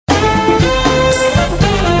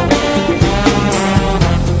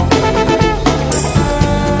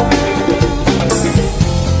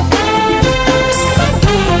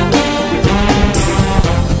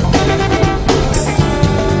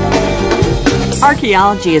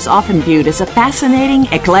Archaeology is often viewed as a fascinating,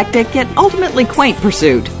 eclectic, yet ultimately quaint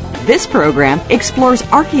pursuit. This program explores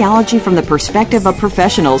archaeology from the perspective of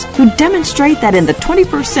professionals who demonstrate that in the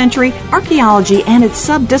 21st century, archaeology and its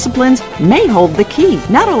subdisciplines may hold the key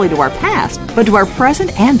not only to our past, but to our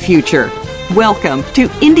present and future. Welcome to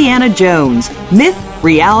Indiana Jones, Myth,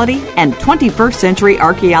 Reality, and 21st Century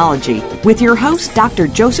Archaeology with your host, Dr.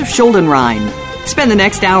 Joseph Schuldenrein. Spend the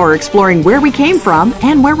next hour exploring where we came from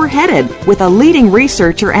and where we're headed with a leading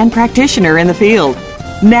researcher and practitioner in the field.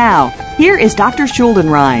 Now, here is Dr.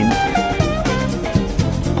 Schuldenrein.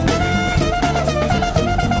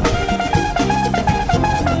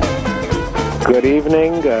 Good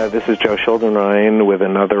evening. This is Joe Schuldenrein with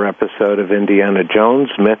another episode of Indiana Jones,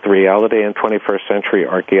 Myth, Reality, and 21st Century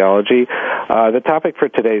Archaeology. The topic for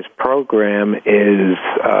today's program is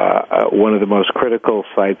one of the most critical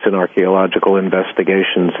sites in archaeological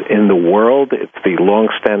investigations in the world. It's the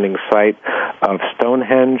long-standing site of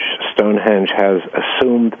Stonehenge. Stonehenge has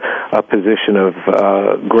assumed a position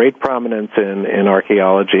of great prominence in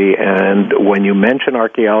archaeology, and when you mention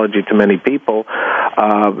archaeology to many people,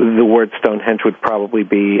 the word Stonehenge would probably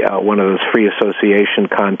be one of those free association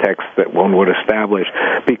contexts that one would establish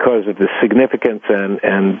because of the significance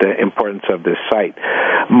and the importance of this site.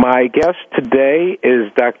 My guest today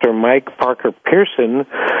is Dr. Parker Pearson,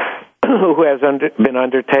 who has been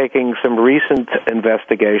undertaking some recent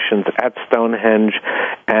investigations at Stonehenge,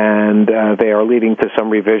 and they are leading to some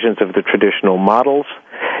revisions of the traditional models.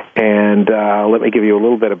 And let me give you a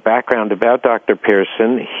little bit of background about Dr.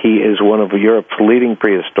 Pearson. He is one of Europe's leading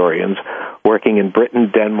prehistorians, working in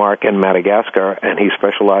Britain, Denmark, and Madagascar, and he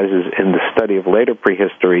specializes in the study of later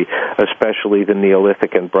prehistory, especially the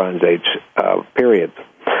Neolithic and Bronze Age periods.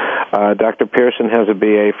 Dr. Pearson has a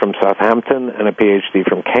BA from Southampton and a PhD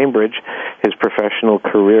from Cambridge. His professional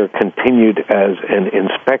career continued as an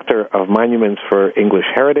inspector of monuments for English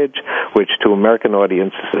heritage, which to American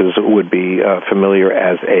audiences would be familiar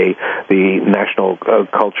as the National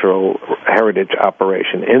Cultural Heritage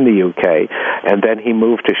Operation in the UK. And then he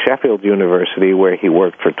moved to Sheffield University, where he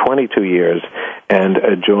worked for 22 years, and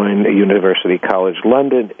joined University College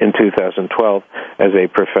London in 2012 as a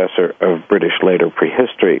professor of British later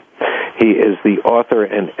prehistory. He is the author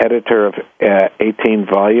and editor of 18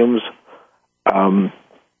 volumes,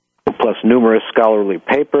 plus numerous scholarly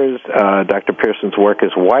papers. Dr. Pearson's work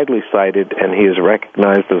is widely cited, and he is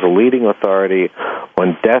recognized as a leading authority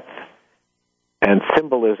on death and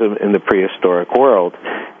symbolism in the prehistoric world.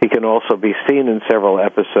 He can also be seen in several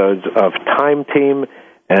episodes of Time Team,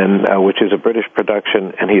 and which is a British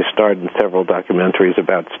production, and he has starred in several documentaries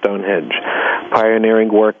about Stonehenge. Pioneering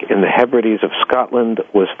work in the Hebrides of Scotland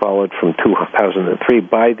was followed from 2003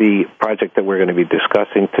 by the project that we're going to be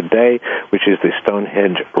discussing today, which is the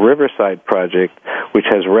Stonehenge Riverside project, which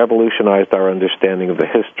has revolutionized our understanding of the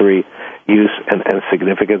history, use, and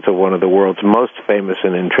significance of one of the world's most famous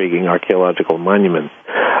and intriguing archaeological monuments.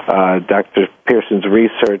 Dr. Pearson's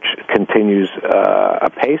research continues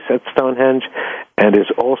apace at Stonehenge and is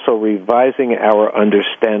also revising our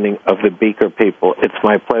understanding of the Beaker people. It's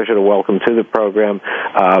my pleasure to welcome to the program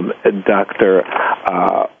Dr.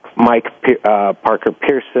 Parker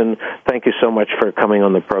Pearson. Thank you so much for coming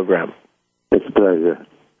on the program. It's a pleasure.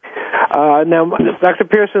 Now, Dr.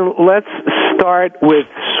 Pearson, let's start with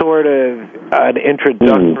sort of an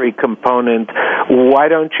introductory component. Why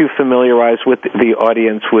don't you familiarize with the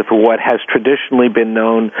audience with what has traditionally been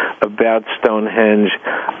known about Stonehenge,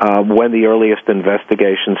 when the earliest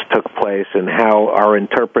investigations took place, and how our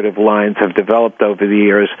interpretive lines have developed over the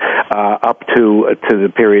years up to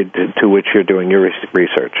the period to which you're doing your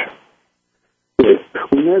research? Yes.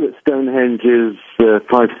 We know that Stonehenge is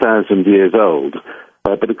 5,000 years old.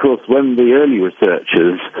 But of course, when the early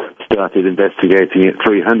researchers started investigating it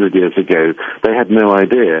 300 years ago, they had no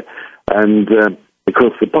idea. And of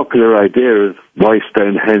course, the popular idea of why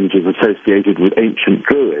Stonehenge is associated with ancient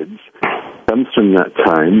Druids comes from that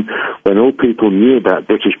time when all people knew about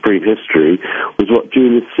British prehistory was what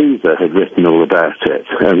Julius Caesar had written all about it.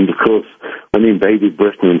 And of course, when he invaded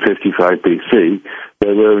Britain in 55 BC,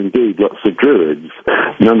 there were indeed lots of Druids.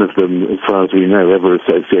 None of them, as far as we know, ever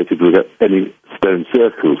associated with any stone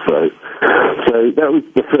circles, though. So that was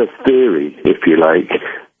the first theory, if you like,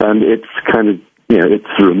 and it's kind of,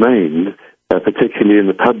 it's remained, particularly in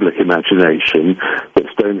the public imagination, that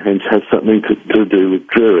Stonehenge has something to do with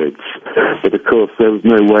Druids. But of course, there was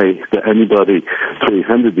no way that anybody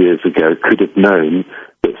 300 years ago could have known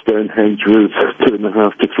that Stonehenge was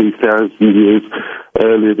 2,500 to 3,000 years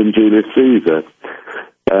earlier than Julius Caesar.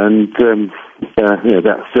 And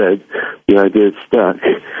that said, the idea stuck.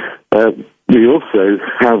 we also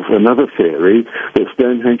have another theory that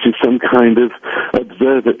Stonehenge is some kind of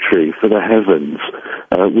observatory for the heavens.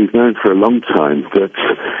 We've known for a long time that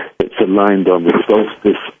it's aligned on the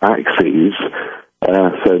solstice axes,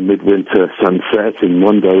 so midwinter sunset in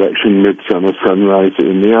one direction, midsummer sunrise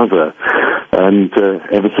in the other. And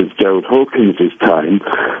ever since Gerald Hawkins' time,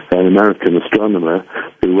 an American astronomer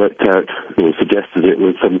who worked out or suggested it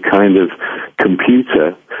was some kind of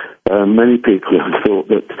computer, many people have thought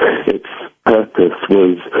that its purpose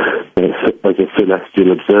was as a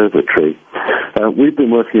celestial observatory. We've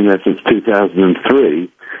been working there since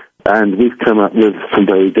 2003, and we've come up with some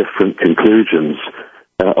very different conclusions.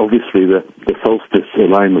 Obviously, the solstice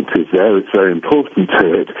alignment is there. It's very important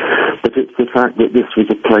to it. But it's the fact that this was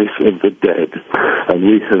a place of the dead. And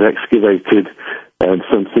we have excavated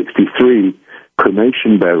some 63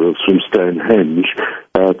 cremation barrels from Stonehenge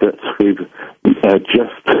that we've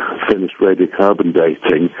just finished radiocarbon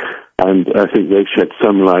dating. And I think they've shed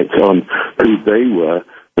some light on who they were,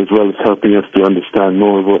 as well as helping us to understand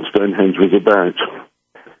more of what Stonehenge was about.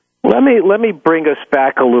 Let me bring us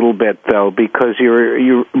back a little bit, though, because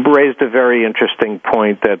you raised a very interesting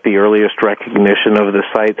point that the earliest recognition of the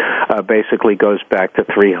site basically goes back to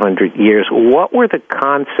 300 years. What were the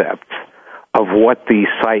concepts of what the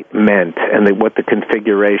site meant and what the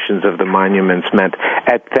configurations of the monuments meant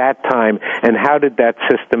at that time, and how did that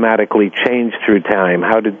systematically change through time?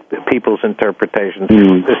 How did people's interpretations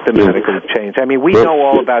systematically change? I mean, we know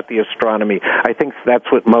all about the astronomy. I think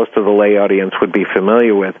that's what most of the lay audience would be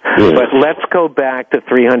familiar with. But let's go back to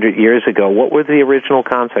 300 years ago. What was the original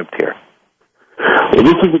concept here? Well,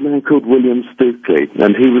 this is a man called William Stukeley,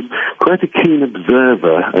 and he was quite a keen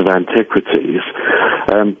observer of antiquities.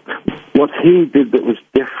 What he did that was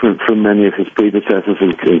different from many of his predecessors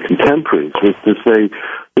and contemporaries was to say,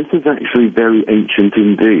 this is actually very ancient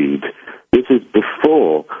indeed. This is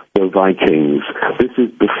before the Vikings. This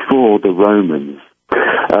is before the Romans.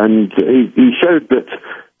 And he showed that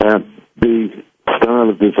the style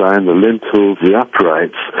of design, the lintels, the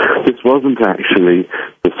uprights, this wasn't actually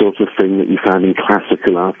the sort of thing that you found in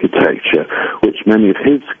classical architecture, which many of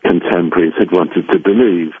his contemporaries had wanted to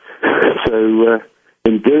believe. So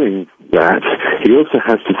in doing that, he also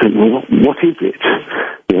has to think, well, what is it?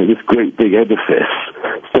 You know, this great big edifice.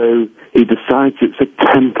 So he decides it's a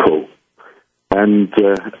temple. And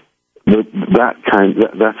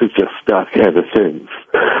that has just stuck ever since.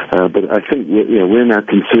 But I think we're now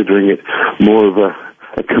considering it more of a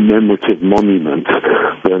commemorative monument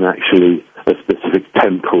than actually a specific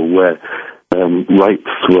temple where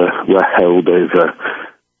rites were held over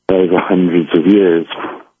hundreds of years.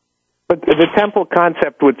 But the temple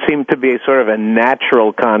concept would seem to be sort of a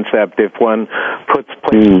natural concept if one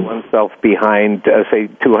places oneself behind, say,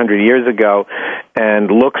 200 years ago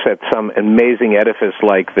and looks at some amazing edifice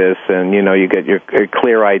like this, and, you get your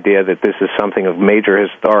clear idea that this is something of major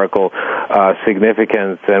historical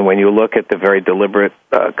significance. And when you look at the very deliberate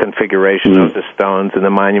configuration of the stones and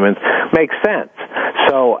the monuments, makes sense.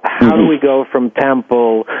 So how do we go from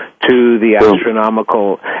temple to the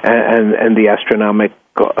astronomical and the astronomical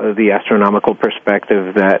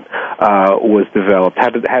perspective that was developed?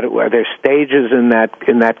 Are there stages in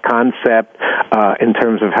that concept in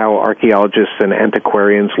terms of how archaeologists and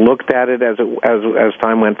antiquarians looked at it as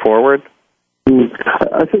time went forward?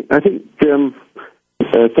 I think some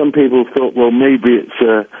people thought, well, maybe it's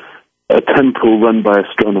a temple run by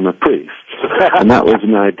astronomer priests, and that was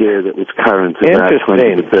an idea that was current about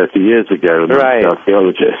 20 to 30 years ago among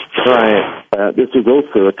archaeologists. Right. This was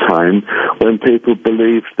also a time when people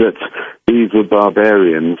believed that these were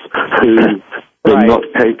barbarians who were not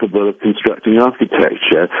capable of constructing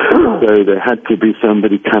architecture, so there had to be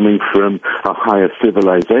somebody coming from a higher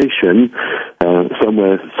civilization,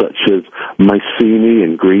 somewhere such as Mycenae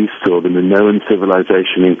in Greece, or the Minoan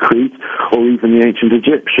civilization in Crete, or even the ancient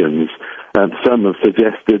Egyptians. Some have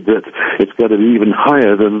suggested that it's got to be even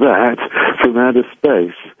higher than that from outer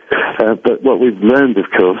space. But what we've learned, of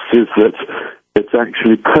course, is that it's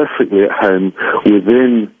actually perfectly at home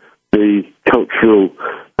within the cultural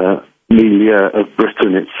milieu of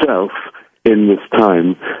Britain itself in this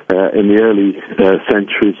time, in the early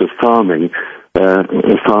centuries of farming.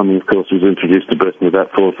 Farming, of course, was introduced to Britain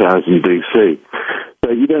about 4000 BC.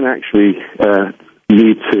 So you don't actually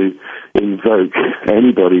need to invoke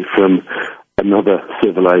anybody from another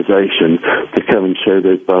civilization to come and show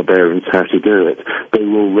those barbarians how to do it. They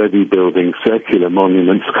were already building circular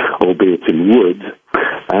monuments, albeit in wood,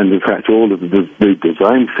 and in fact all of the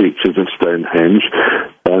design features of Stonehenge,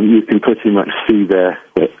 you can pretty much see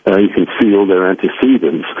you can see all their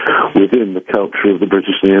antecedents within the culture of the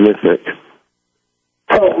British Neolithic.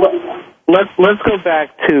 So let's go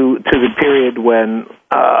back to the period when,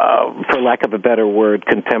 for lack of a better word,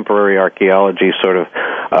 contemporary archaeology sort of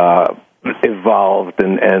evolved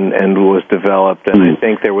and was developed, and I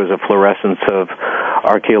think there was a fluorescence of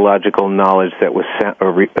archaeological knowledge that was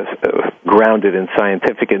grounded in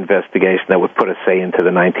scientific investigation that would put us, say, into the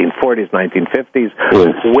 1940s, 1950s.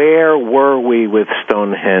 Yes. Where were we with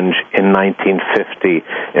Stonehenge in 1950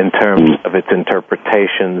 in terms of its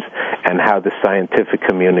interpretations and how the scientific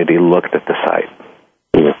community looked at the site?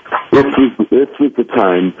 Yeah. This was the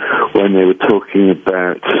time when they were talking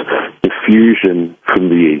about diffusion from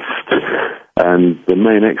the east, and the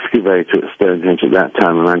main excavator at Stonehenge at that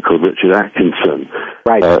time, a man called Richard Atkinson,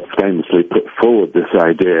 famously put forward this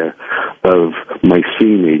idea of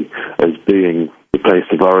Mycenae as being the place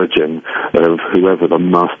of origin of whoever the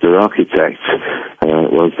master architect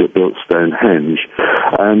was that built Stonehenge.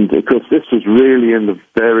 And, of course, this was really in the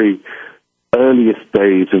very earliest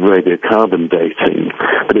days of radiocarbon dating,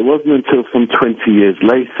 but it wasn't until some 20 years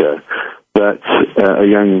later that a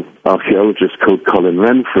young archaeologist called Colin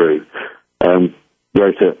Renfrew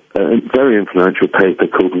wrote a very influential paper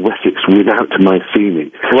called Wessex Without Mycenae.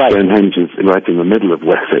 Stonehenge is right in the middle of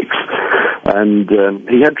Wessex. And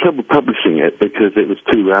he had trouble publishing it because it was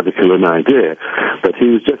too radical an idea, but he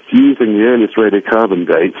was just using the earliest radiocarbon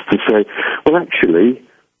dates to say, well, actually,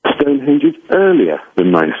 Stonehenge is earlier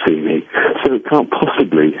than Mycenae, so it can't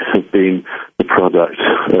possibly have been the product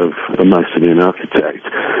of a Mycenaean architect.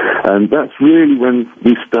 And that's really when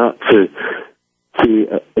we start to see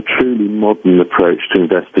a truly modern approach to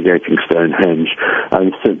investigating Stonehenge.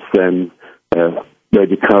 And since then,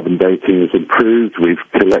 radiocarbon dating has improved. We've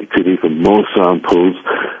collected even more samples,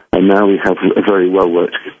 and now we have a very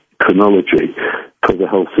well-worked chronology for the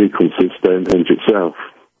whole sequence of Stonehenge itself.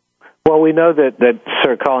 Well, we know that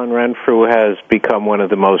Sir Colin Renfrew has become one of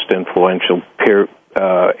the most influential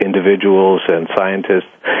individuals and scientists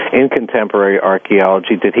in contemporary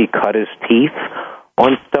archaeology. Did he cut his teeth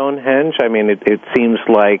on Stonehenge? I mean, it seems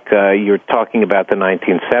like you're talking about the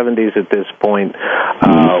 1970s at this point,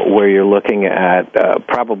 where you're looking at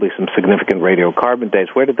probably some significant radiocarbon dates.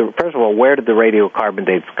 First of all, where did the radiocarbon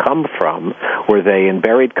dates come from? Were they in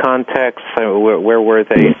buried contexts? Where were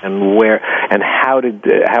they, and how did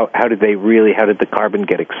the carbon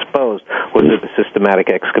get exposed? Was it a systematic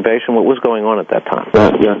excavation? What was going on at that time?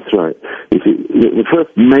 That's right. You see, the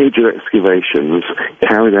first major excavations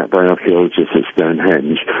carried out by archaeologists at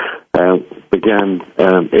Stonehenge began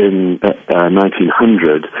in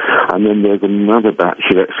 1900, and then there's another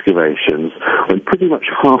batch of excavations when pretty much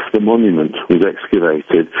half the monument was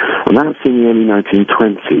excavated, and that's in the early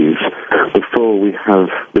 1920s, before we have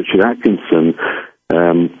Richard Atkinson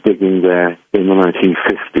digging there in the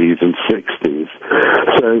 1950s and 60s.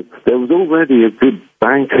 So there was already a good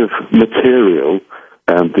bank of material,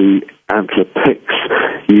 the antler picks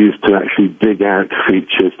used to actually dig out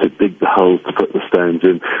features, to dig the holes to put the stones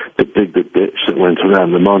in, to dig the ditch that went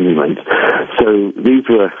around the monument. So these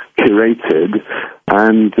were curated,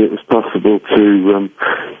 and it was possible to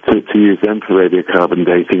use them for radiocarbon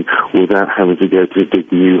dating without having to go to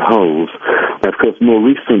dig new holes. Of course, more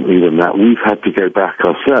recently than that, we've had to go back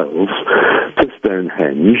ourselves to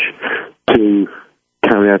Stonehenge to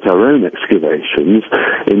carry out our own excavations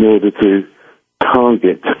in order to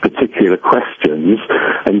target particular questions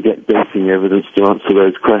and get dating evidence to answer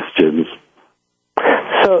those questions.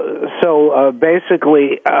 So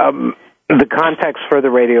basically, the context for the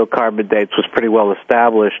radiocarbon dates was pretty well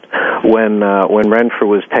established when Renfrew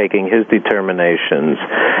was taking his determinations,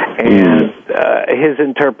 and his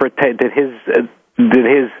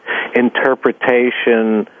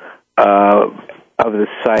interpretation of the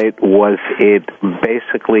site, was it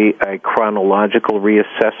basically a chronological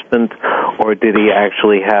reassessment, or did he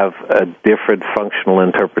actually have a different functional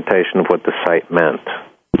interpretation of what the site meant?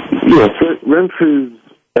 Yes, Renfrew's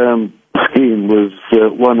scheme was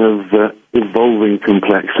one of evolving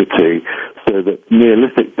complexity, so that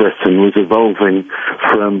Neolithic Britain was evolving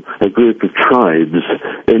from a group of tribes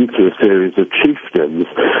into a series of chiefdoms,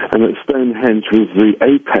 and that Stonehenge was the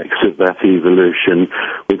apex of that evolution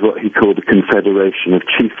with what he called a confederation of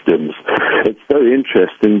chiefdoms. It's very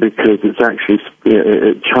interesting because it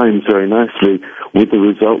chimes very nicely with the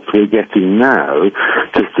results we're getting now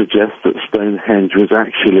to suggest that Stonehenge was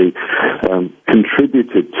actually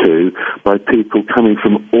contributed to by people coming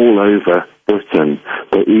from all over Britain,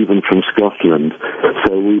 or even from Scotland.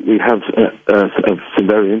 So we have some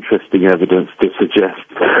very interesting evidence to suggest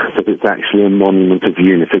that it's actually a monument of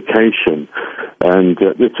unification. And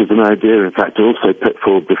this was an idea, in fact, also put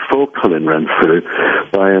forward before Colin Renfrew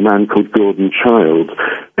by a man called Gordon Child,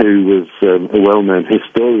 who was a well-known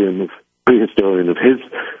prehistorian of his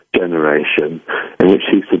generation, in which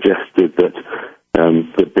he suggested that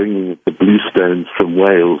the bringing of the blue stones from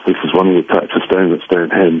Wales, this is one of the types of stone at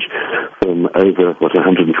Stonehenge, from over,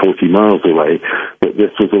 140 miles away, that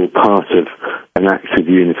this was all part of an active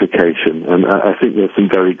unification. And I think there's some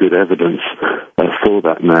very good evidence for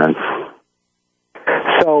that now.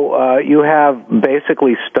 So you have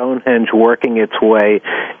basically Stonehenge working its way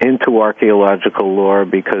into archaeological lore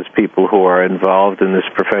because people who are involved in this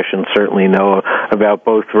profession certainly know about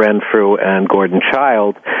both Renfrew and Gordon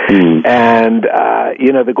Childe. And,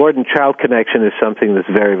 the Gordon Childe connection is something that's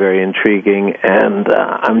very, very intriguing, and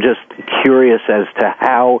I'm just curious as to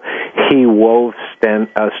how he wove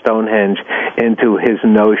Stonehenge into his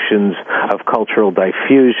notions of cultural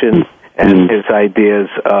diffusion and his ideas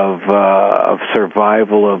of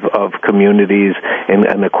survival of communities in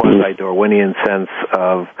the quasi-Darwinian sense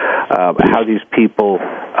of how these people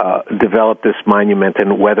developed this monument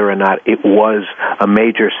and whether or not it was a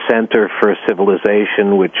major center for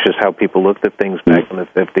civilization, which is how people looked at things back in the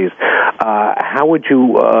 50s. How would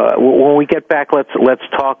you, when we get back, let's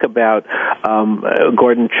talk about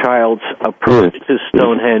Gordon Childe's approach to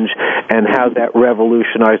Stonehenge and how that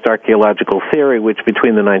revolutionized archaeological theory, which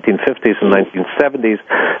between the 1950s and 1970s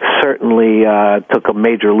certainly took a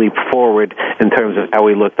major leap forward in terms of how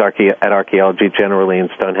we looked at archaeology generally and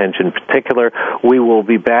Stonehenge in particular. We will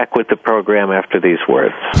be back with the program after these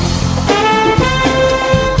words.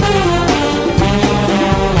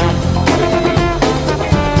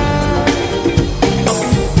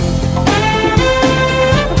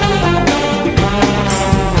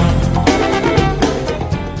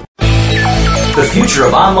 The future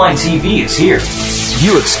of online TV is here.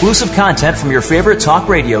 View exclusive content from your favorite talk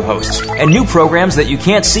radio hosts and new programs that you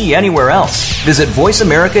can't see anywhere else. Visit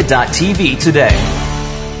voiceamerica.tv today.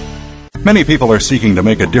 Many people are seeking to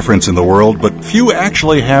make a difference in the world, but few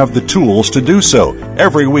actually have the tools to do so.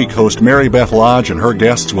 Every week, host Mary Beth Lodge and her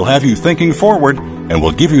guests will have you thinking forward and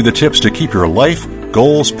will give you the tips to keep your life,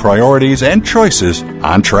 goals, priorities, and choices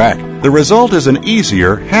on track. The result is an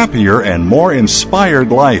easier, happier, and more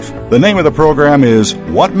inspired life. The name of the program is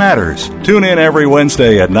What Matters. Tune in every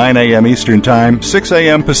Wednesday at 9 a.m. Eastern Time, 6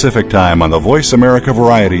 a.m. Pacific Time on the Voice America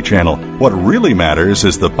Variety Channel. What really matters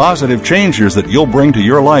is the positive changes that you'll bring to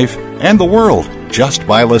your life and the world just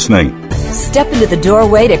by listening. Step into the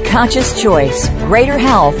doorway to conscious choice, greater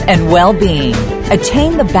health, and well-being.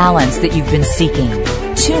 Attain the balance that you've been seeking.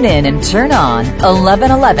 Tune in and turn on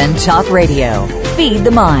 1111 Talk Radio. Feed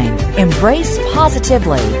the mind. Embrace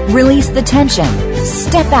positively. Release the tension.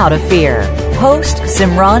 Step out of fear. Host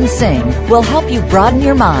Simran Singh will help you broaden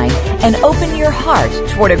your mind and open your heart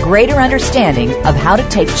toward a greater understanding of how to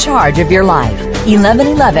take charge of your life.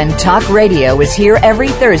 1111 Talk Radio is here every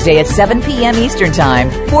Thursday at 7 p.m. Eastern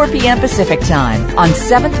Time, 4 p.m. Pacific Time on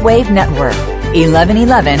 7th Wave Network.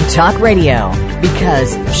 1111 Talk Radio,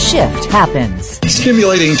 because shift happens.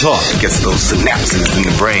 Stimulating talk gets those synapses in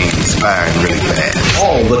the brain firing really fast.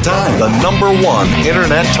 All the time. The #1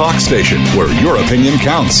 internet talk station where your opinion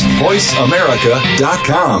counts.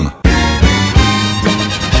 VoiceAmerica.com.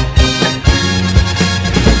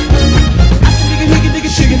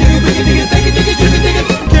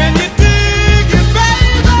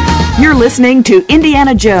 You're listening to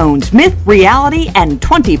Indiana Jones, Myth, Reality, and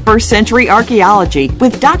 21st Century Archaeology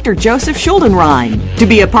with Dr. Joseph Schuldenrein. To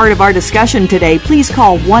be a part of our discussion today, please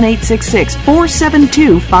call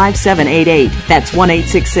 1-866-472-5788. That's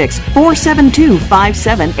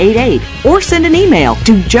 1-866-472-5788. Or send an email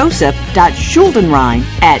to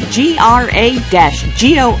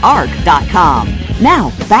joseph.schuldenrein@gra-goarc.com.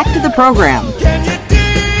 Now, back to the program.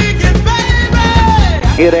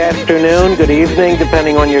 Good afternoon, good evening,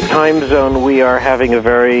 depending on your time zone. We are having a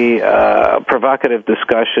very provocative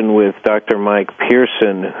discussion with Dr. Mike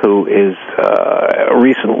Pearson, who is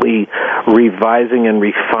recently revising and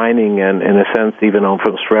refining and, in a sense, even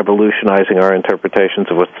almost revolutionizing our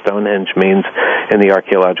interpretations of what Stonehenge means in the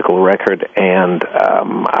archaeological record. And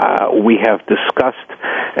we have discussed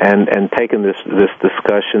and taken this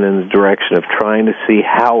discussion in the direction of trying to see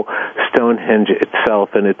how Stonehenge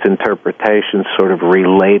itself and its interpretations sort of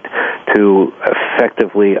relate to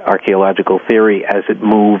effectively archaeological theory as it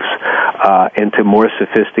moves into more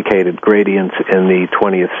sophisticated gradients in the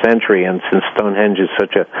 20th century. And since Stonehenge is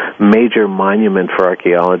such a major monument for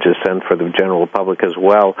archaeologists and for the general public as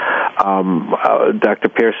well, Dr.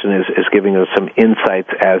 Pearson is giving us some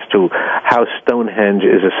insights as to how Stonehenge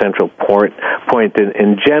is a central point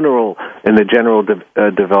in the general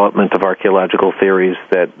development of archaeological theories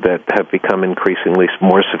that have become increasingly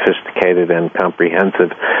more sophisticated and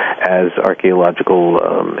comprehensive. as archaeological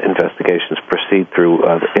investigations proceed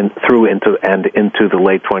into the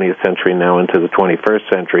late 20th century, now into the 21st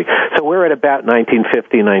century. So we're at about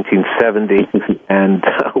 1950, 1970, and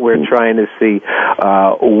we're trying to see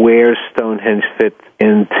where Stonehenge fits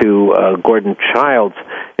into Gordon Child's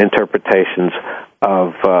interpretations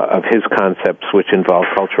of his concepts, which involve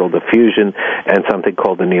cultural diffusion and something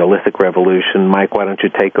called the Neolithic Revolution. Mike, why don't you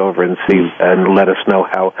take over and see and let us know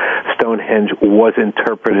how Stonehenge was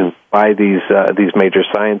interpreted by these major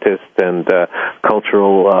scientists and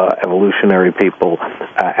cultural evolutionary people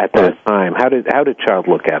at that time? How did Child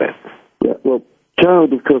look at it? Yeah, well,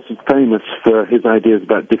 Child, of course, is famous for his ideas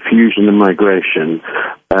about diffusion and migration,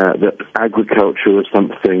 that agriculture was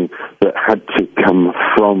something that had to come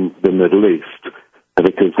from the Middle East,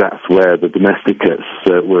 because that's where the domesticates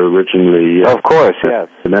were originally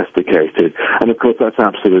domesticated. And, of course, that's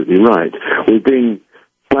absolutely right. We've been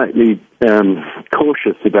slightly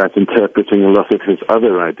cautious about interpreting a lot of his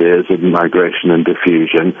other ideas of migration and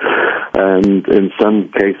diffusion, and in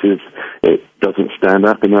some cases it doesn't stand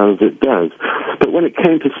up, in others it does. But when it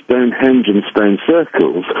came to Stonehenge and stone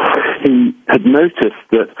circles, he had noticed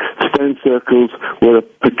that stone circles were a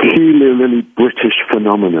peculiarly British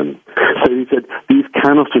phenomenon. So he said, these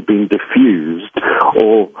cannot have been diffused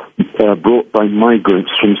or brought by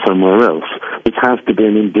migrants from somewhere else. It has to be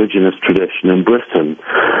an indigenous tradition in Britain.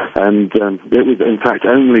 And it was, in fact,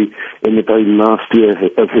 only in the very last year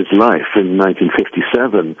of his life, in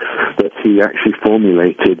 1957, that he actually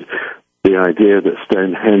formulated the idea that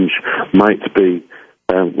Stonehenge might be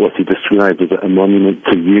what he described as a monument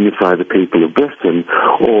to unify the people of Britain,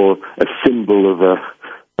 or a symbol of a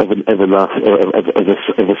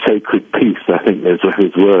sacred peace. I think those were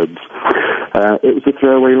his words. It was a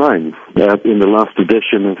throwaway line in the last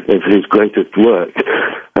edition of his greatest work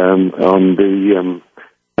on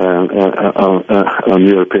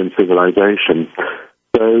European civilization.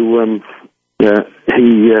 So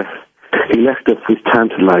he left us this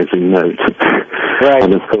tantalizing note. Right.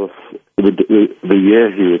 And of course, the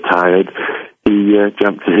year he retired, he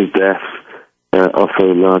jumped to his death off a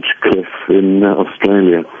large cliff in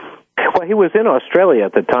Australia. Well, he was in Australia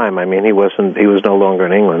at the time. I mean, he was no longer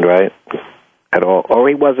in England, right? At all. Or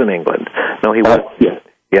he was in England. No, he was. Yes,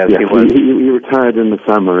 he was. He retired in the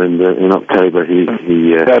summer, in October.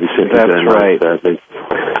 That's right.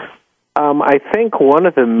 I think one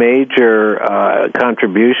of the major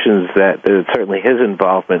contributions that certainly his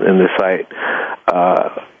involvement in the site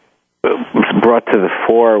brought to the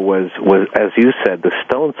fore was, as you said, the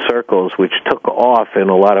stone circles, which took off in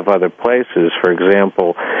a lot of other places. For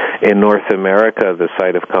example, in North America, the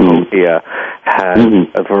site of Cahokia has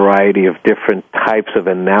a variety of different types of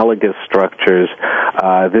analogous structures,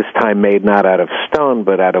 this time made not out of stone,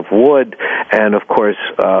 but out of wood. And, of course,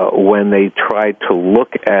 when they tried to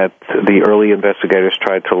look at, the early investigators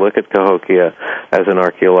tried to look at Cahokia as an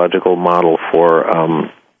archaeological model for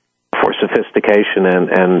sophistication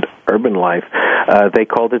and urban life, they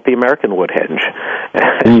called it the American Woodhenge.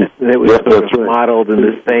 It was modeled in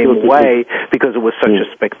the same way because it was such a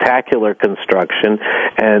spectacular construction,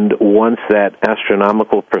 and once that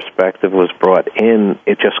astronomical perspective was brought in,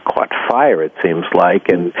 it just caught fire, it seems like,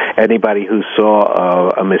 and anybody who saw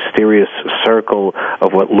a mysterious circle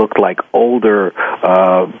of what looked like older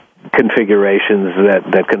configurations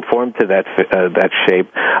that conformed to that shape,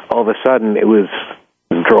 all of a sudden it was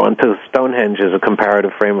drawn to Stonehenge as a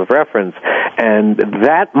comparative frame of reference, and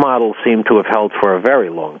that model seemed to have held for a very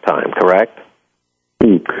long time, correct?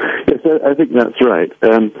 Yes, I think that's right.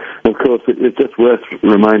 Of course, it's just worth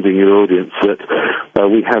reminding your audience that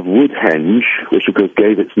we have Woodhenge, which of course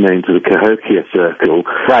gave its name to the Cahokia Circle,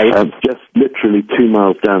 just literally 2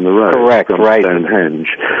 miles down the road from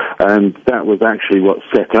Stonehenge. And that was actually what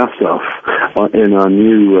set us off in our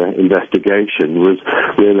new investigation, was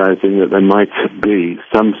realizing that there might be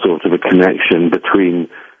some sort of a connection between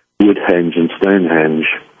Woodhenge and Stonehenge.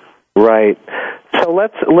 Right. So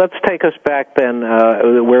let's take us back then.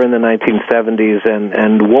 We're in the 1970s,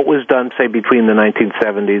 and what was done, say, between the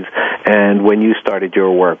 1970s and when you started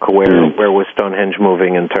your work? Where was Stonehenge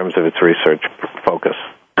moving in terms of its research focus?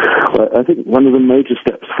 Well, I think one of the major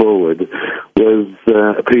steps forward was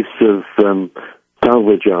a piece of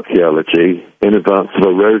salvage archaeology in advance of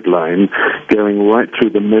a road line going right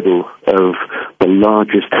through the middle of the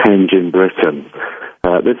largest henge in Britain.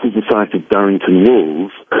 This is the site of Durrington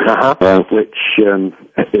Walls, which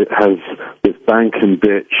it has this bank and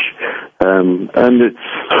ditch, and it's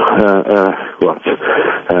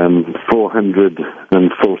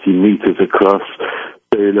 440 meters across.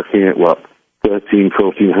 So you're looking at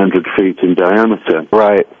 1,400 feet in diameter.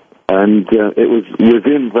 Right. And it was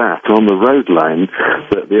within that, on the road line,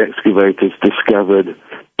 that the excavators discovered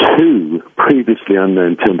 2 previously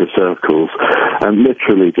unknown timber circles, and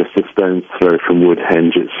literally just a stone's throw from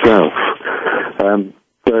Woodhenge itself.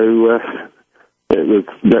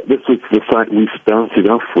 This was the site we started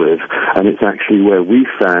off with, and it's actually where we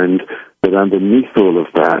found that underneath all of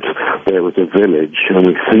that there was a village, and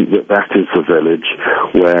we think that that is the village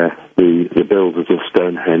where the builders of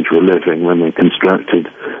Stonehenge were living when they constructed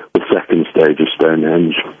the second stage of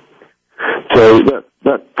Stonehenge. So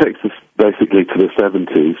that takes us basically to the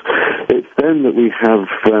 70s. It's then that we have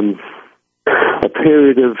a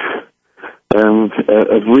period of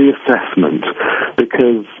reassessment,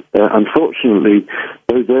 because unfortunately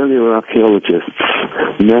those earlier archaeologists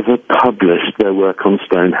never published their work on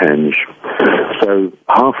Stonehenge. So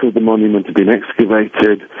half of the monument had been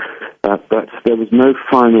excavated, but there was no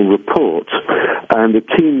final report, and the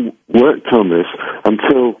team worked on this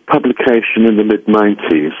until publication in the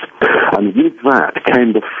mid-90s, and with that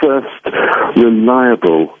came the first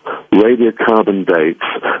reliable radiocarbon dates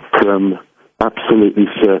from absolutely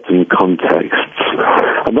certain contexts.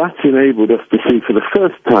 And that enabled us to see for the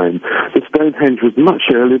first time that Stonehenge was much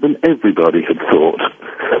earlier than everybody had thought.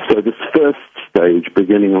 So this first stage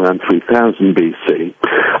beginning around 3000 BC,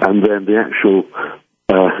 and then the actual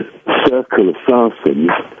circle of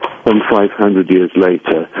Sarsens 500 years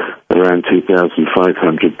later, around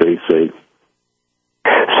 2500 BC.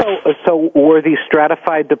 So were these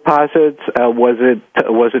stratified deposits? Was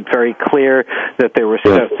it very clear that there were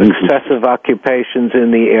successive occupations in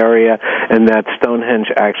the area, and that Stonehenge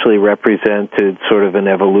actually represented sort of an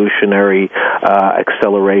evolutionary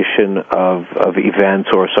acceleration of events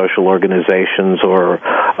or social organizations or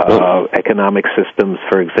economic systems,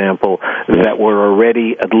 for example, that were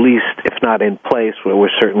already, at least if not in place, were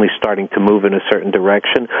certainly starting to move in a certain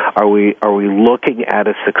direction? Are we looking at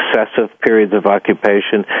a successive periods of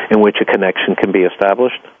occupation in which a connection can be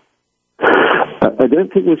established? I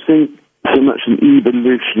don't think we're seeing so much an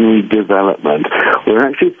evolutionary development. We're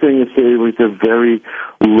actually seeing a series of very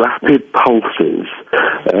rapid pulses,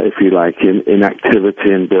 if you like, in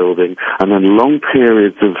activity and building, and then long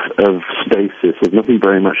periods of stasis with nothing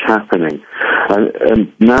very much happening.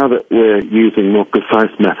 And now that we're using more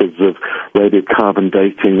precise methods of radiocarbon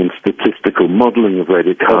dating and statistical modeling of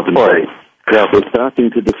radiocarbon dating, we're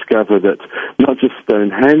starting to discover that not just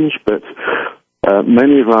Stonehenge, but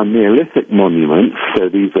many of our Neolithic monuments, so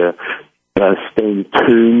these are stone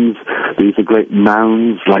tombs, these are great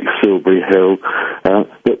mounds like Silbury Hill,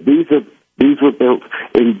 but these were built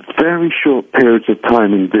in very short periods of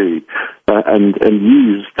time indeed, and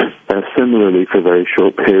used similarly for very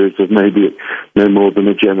short periods of maybe no more than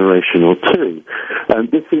a generation or two. And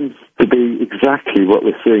this seems to be exactly what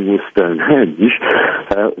we're seeing with Stonehenge,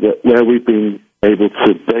 where we've been able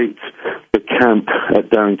to date the camp at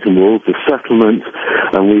Darrington Walls, the settlement,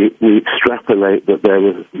 and we extrapolate that there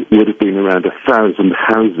would have been around 1,000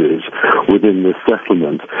 houses within the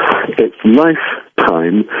settlement. Its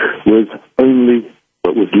lifetime was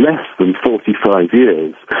less than 45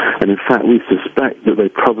 years, and in fact we suspect that they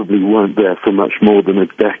probably weren't there for much more than a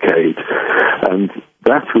decade. And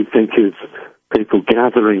that, we think, is people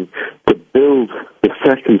gathering to build the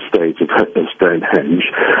second stage of Stonehenge,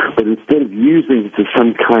 but instead of using it as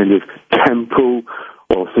some kind of temple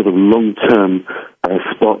or sort of long-term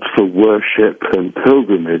spot for worship and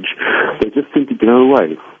pilgrimage, they just seem to go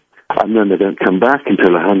away. And then they don't come back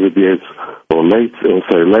until 100 years or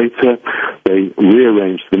so later. They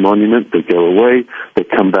rearrange the monument, they go away, they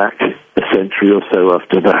come back a century or so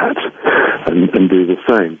after that and do the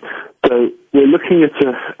same. So we're looking at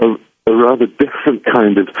a rather different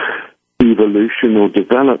kind of evolution or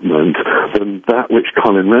development than that which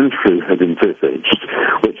Colin Renfrew had envisaged,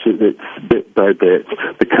 which is it's bit by bit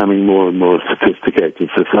becoming more and more sophisticated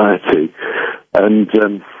society. And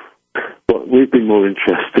what we've been more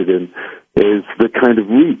interested in is the kind of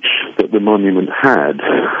reach that the monument had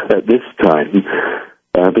at this time,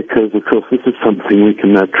 because, of course, this is something we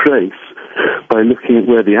can now trace by looking at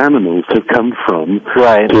where the animals have come from,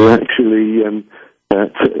 right, to actually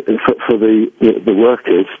for the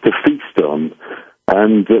workers to feast on.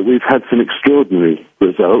 And we've had some extraordinary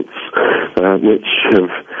results, which have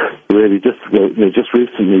really just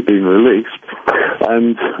recently been released.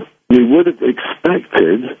 And we would have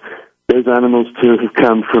expected those animals to have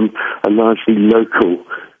come from a largely local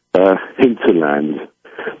hinterland.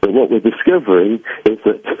 But what we're discovering is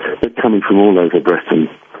that they're coming from all over Britain,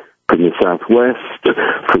 from the southwest,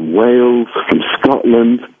 from Wales, from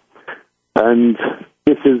Scotland, and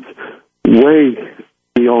this is way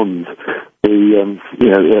beyond the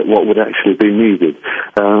what would actually be needed.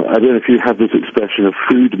 I don't know if you have this expression of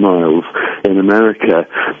food miles in America.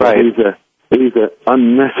 Right. These are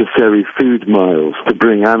unnecessary food miles to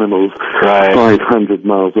bring animals 500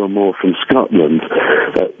 miles or more from Scotland.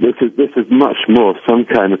 This is much more some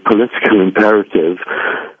kind of political imperative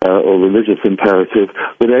or religious imperative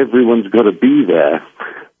that everyone's got to be there.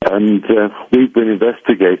 And we've been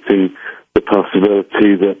investigating the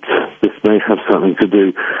possibility that this may have something to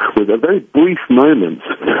do with a very brief moment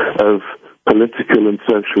of political and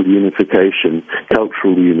social unification,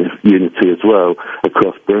 cultural unity as well,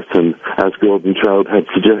 across Britain, as Gordon Childe had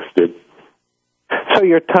suggested. So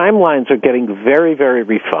your timelines are getting very, very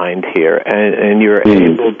refined here, and you're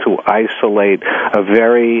able to isolate a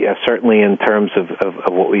very, certainly in terms of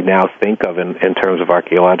what we now think of in terms of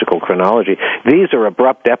archaeological chronology, these are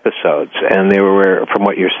abrupt episodes, and they were, from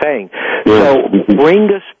what you're saying. So bring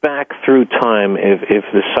us back through time. If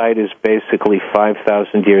the site is basically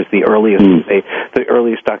 5,000 years, the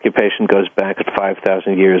earliest occupation goes back at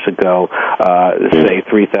 5,000 years ago, say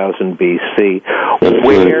 3,000 BC.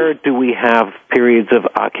 Where do we have periods of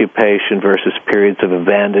occupation versus periods of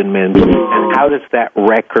abandonment, and how does that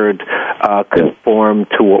record conform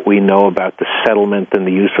to what we know about the settlement and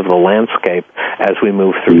the use of the landscape as we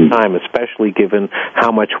move through time, especially given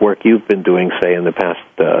how much work you've been doing, say, in the past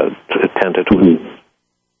 10 to 20?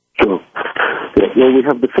 Sure. Well, we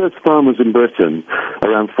have the first farmers in Britain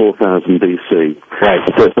around 4000 BC. Right.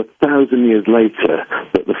 So it's 1,000 years later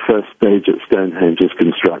that the first stage at Stonehenge is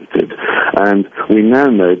constructed. And we now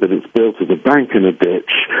know that it's built as a bank and a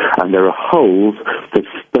ditch, and there are holes for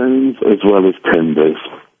stones as well as timbers.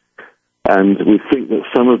 And we think that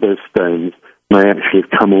some of those stones may actually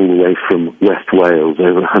have come all the way from West Wales,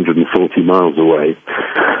 over 140 miles away.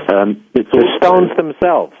 It's the stones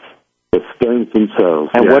themselves. The stones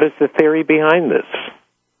themselves. And what is the theory behind this?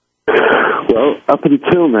 Well, up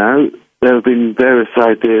until now, there have been various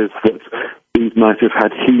ideas that these might have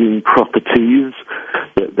had healing properties,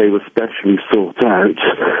 that they were specially sought out.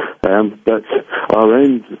 But our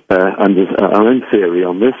own theory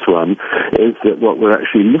on this one is that what we're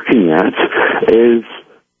actually looking at is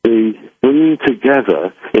the bringing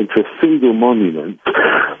together into a single monument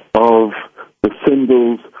of the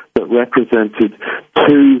symbols that represented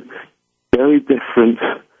two very different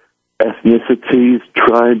ethnicities,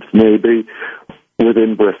 tribes maybe,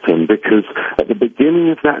 within Britain, because at the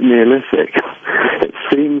beginning of that Neolithic, it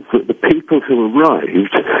seems that the people who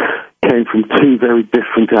arrived came from two very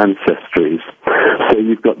different ancestries. So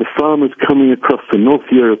you've got the farmers coming across the North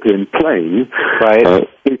European plain,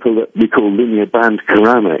 people that we call linear band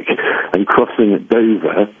ceramic, and crossing at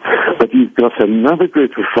Dover, but you've got another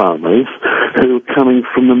group of farmers who are coming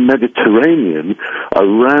from the Mediterranean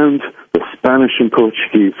around the Spanish and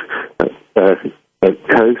Portuguese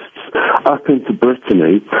coasts up into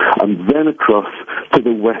Brittany, and then across to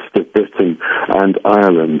the west of Britain and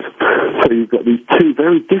Ireland. So you've got these two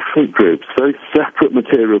very different groups, very separate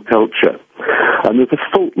material culture. And there's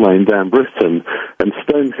a fault line down Britain, and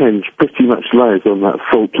Stonehenge pretty much lies on that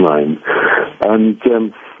fault line.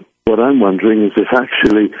 And what I'm wondering is if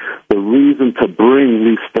actually the reason to bring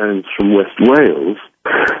these stones from West Wales,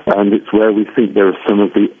 and it's where we think there are some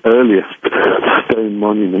of the earliest stone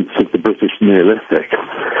monuments of the British Neolithic,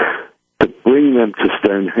 to bring them to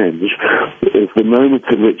Stonehenge is the moment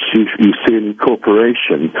in which you see an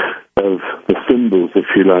incorporation of the symbols, if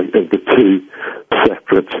you like, of the two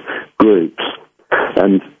separate groups.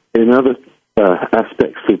 And in other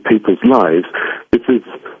aspects of people's lives, this is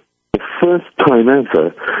the first time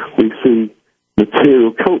ever we see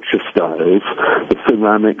material culture styles, the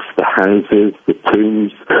ceramics, the houses, the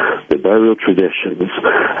tombs, the burial traditions,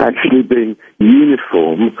 actually being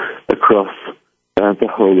uniform across the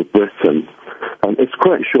whole of Britain. It's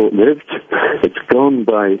quite short-lived. It's gone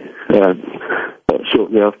by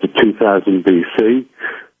shortly after 2000 BC,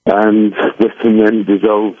 and Britain then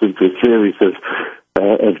dissolves into a series of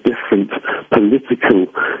different political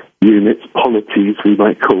units, polities we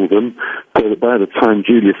might call them, so that by the time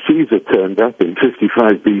Julius Caesar turned up in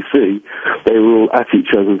 55 BC, they were all at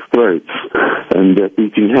each other's throats and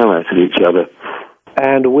beating hell out of each other.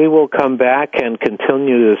 And we will come back and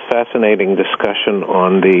continue this fascinating discussion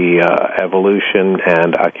on the evolution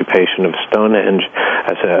and occupation of Stonehenge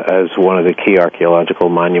as one of the key archaeological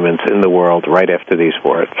monuments in the world right after these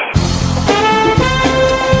words.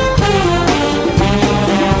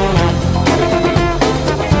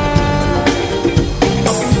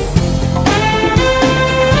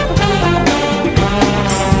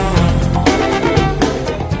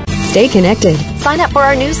 Stay connected. Sign up for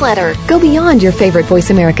our newsletter. Go beyond your favorite Voice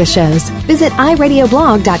America shows. Visit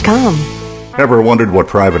iradioblog.com. Ever wondered what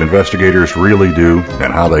private investigators really do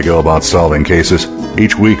and how they go about solving cases?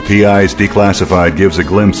 Each week, PI's Declassified gives a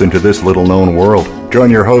glimpse into this little-known world.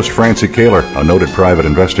 Join your host, Francie Kaler, a noted private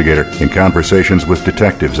investigator, in conversations with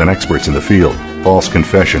detectives and experts in the field. False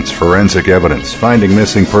confessions, forensic evidence, finding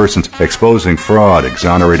missing persons, exposing fraud,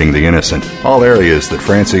 exonerating the innocent. All areas that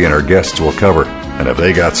Francie and her guests will cover, and have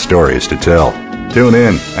they got stories to tell. Tune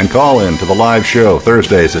in and call in to the live show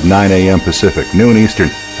Thursdays at 9 a.m. Pacific, noon Eastern,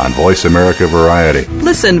 on Voice America Variety.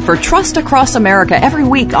 Listen for Trust Across America every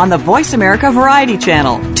week on the Voice America Variety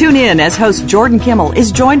channel. Tune in as host Jordan Kimmel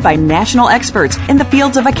is joined by national experts in the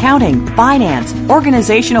fields of accounting, finance,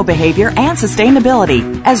 organizational behavior, and sustainability,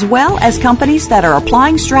 as well as companies that are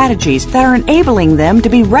applying strategies that are enabling them to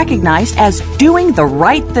be recognized as doing the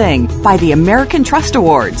right thing by the American Trust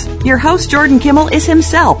Awards. Your host Jordan Kimmel is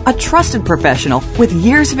himself a trusted professional with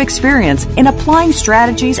years of experience in applying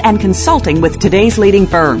strategies and consulting with today's leading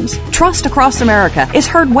firms. Trust Across America is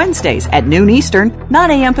heard Wednesdays at noon Eastern,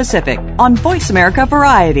 9 a.m. Pacific on Voice America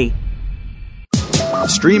Variety.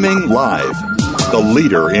 Streaming live, the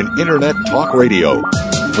leader in Internet talk radio,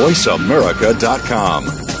 voiceamerica.com.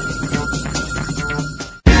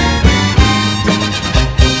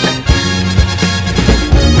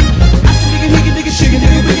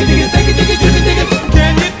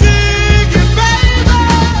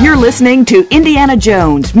 You're listening to Indiana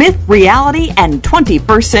Jones, Myth, Reality, and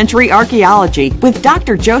 21st Century Archaeology with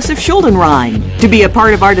Dr. Joseph Schuldenrein. To be a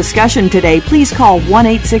part of our discussion today, please call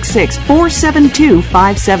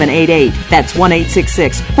 1-866-472-5788. That's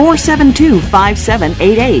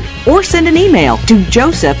 1-866-472-5788. Or send an email to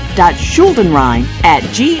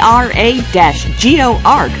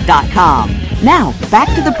joseph.schuldenrein@gra-geoarc.com. Now, back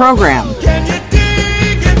to the program.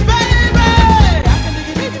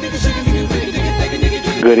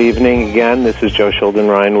 Good evening again. This is Joe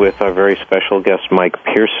Schuldenrein with our very special guest, Mike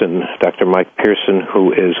Pearson. Dr. Mike Pearson,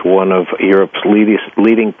 who is one of Europe's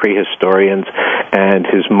leading prehistorians, and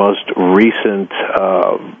his most recent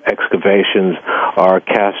excavations are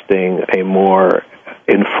casting a more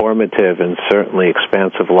informative and certainly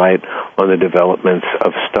expansive light on the developments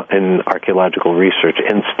of in archaeological research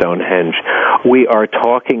in Stonehenge. We are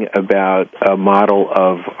talking about a model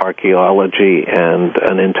of archaeology and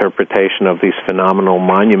an interpretation of these phenomenal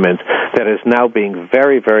monuments that is now being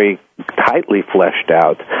very, very tightly fleshed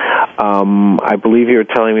out. I believe you were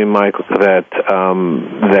telling me, Michael, that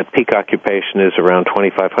peak occupation is around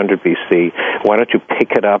 2500 BC. Why don't you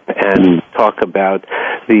pick it up and talk about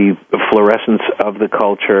the fluorescence of the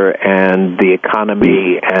culture and the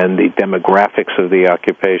economy and the demographics of the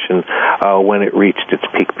occupation when it reached its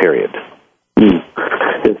peak period?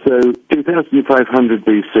 So 2500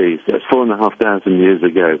 BC, so that's 4,500 years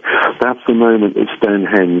ago. That's the moment that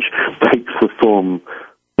Stonehenge takes the form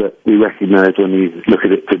that we recognize when we look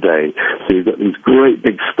at it today. So you've got these great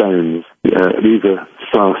big stones. These are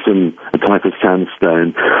sarsen, a type of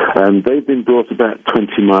sandstone, and they've been brought about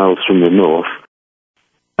 20 miles from the north.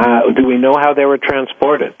 Do we know how they were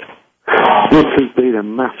transported? This has been a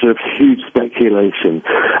matter of huge speculation.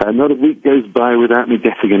 Not a week goes by without me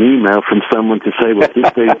getting an email from someone to say, well, did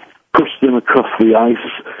they push them across the ice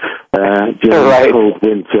during the cold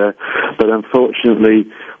winter? But unfortunately,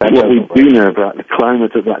 what we do know about the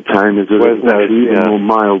climate at that time is that it was even more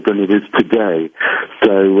mild than it is today.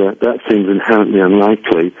 So that seems inherently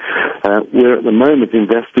unlikely. We're at the moment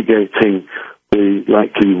investigating the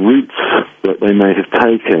likely routes that they may have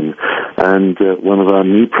taken, and one of our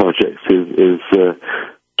new projects is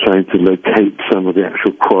trying to locate some of the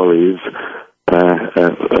actual quarries where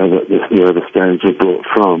the stones were brought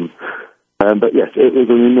from. But yes, it was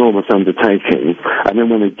an enormous undertaking. And then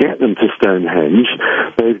when they get them to Stonehenge,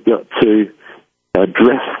 they've got to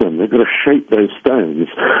dress them. They've got to shape those stones.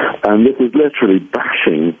 And this is literally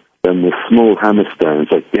bashing them with small hammer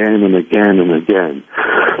stones again and again and again.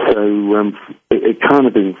 So it can't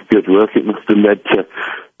have been good work. It must have led to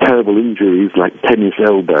terrible injuries like tennis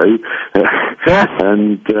elbow.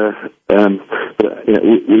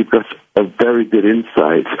 We've got a very good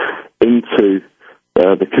insight into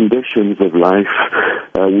the conditions of life.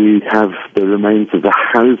 We have the remains of the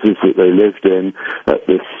houses that they lived in at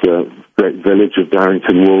this great village of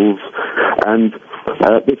Darrington Wolds. And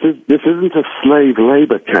this isn't a slave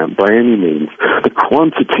labor camp by any means. The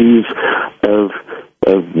quantities of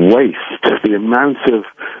waste, the amount of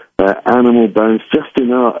animal bones just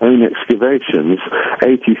in our own excavations,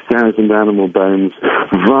 80,000 animal bones,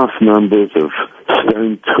 vast numbers of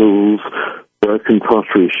stone tools, broken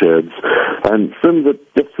pottery sheds, and from the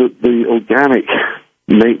organic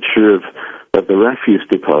nature of the refuse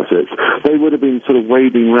deposits, they would have been sort of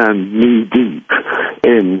wading around knee deep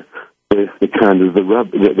in the kind of the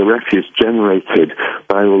refuse generated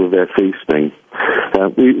by all of their feasting.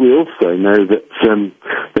 We also know that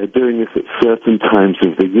they're doing this at certain times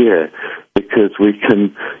of the year because we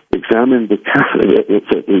can examine the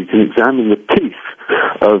teeth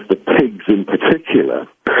of the pigs in particular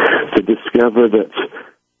to discover that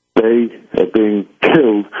they are being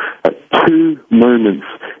killed at two moments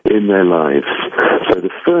in their lives. So the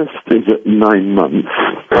first is at 9 months,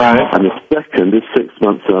 right, and the second is 6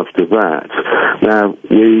 months after that. Now,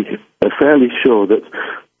 we are fairly sure that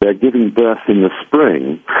they're giving birth in the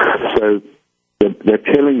spring, so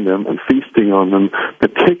they're killing them and feasting on them,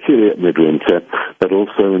 particularly at midwinter, but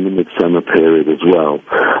also in the midsummer period as well.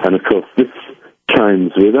 And of course, this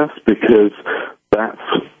chimes with us because that's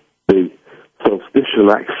the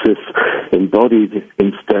solstitial axis embodied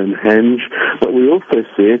in Stonehenge, but we also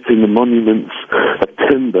see it in the monuments of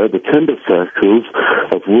timber, the timber circles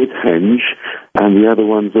of Woodhenge, and the other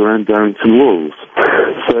ones around Darrington Walls.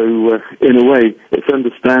 So, in a way, it's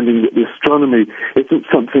understanding that the astronomy isn't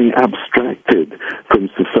something abstracted from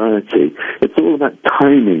society. It's all about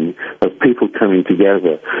timing of people coming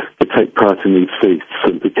together to take part in these feasts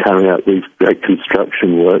and to carry out these great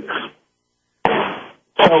construction works.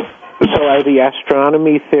 So are the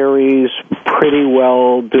astronomy theories pretty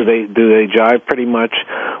well, do they jive pretty much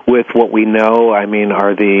with what we know? I mean,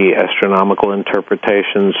 are the astronomical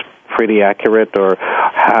interpretations pretty accurate, or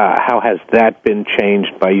how has that been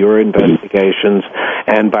changed by your investigations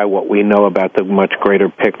and by what we know about the much greater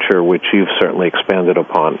picture, which you've certainly expanded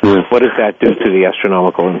upon? What does that do to the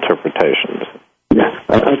astronomical interpretations? Yes,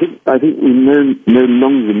 I think we no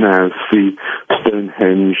longer now see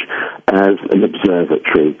Stonehenge as an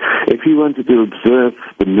observatory. If you wanted to observe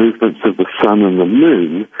the movements of the sun and the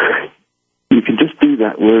moon, you can just do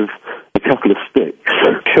that with a couple of sticks,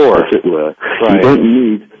 sure, as it were. Right. You don't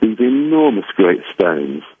need these enormous great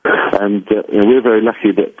stones. And we're very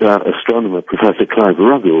lucky that our astronomer, Professor Clive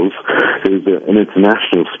Ruggles, who's an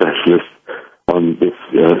international specialist on this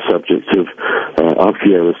subject of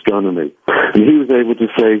archaeoastronomy. And he was able to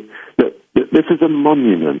say that this is a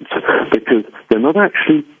monument because they're not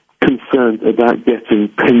actually concerned about getting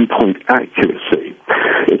pinpoint accuracy.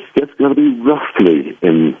 It's just going to be roughly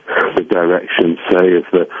in the direction, say, of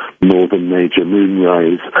the northern major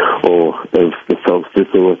moonrise or of the solstice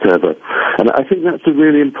or whatever. And I think that's a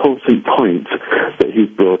really important point that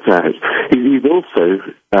he's brought out. He's also,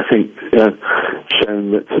 I think,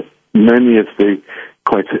 shown that many of the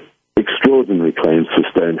quite extraordinary claims for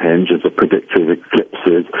Stonehenge as a predictor of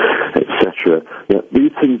eclipses, etc.,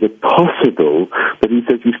 these things are possible, but he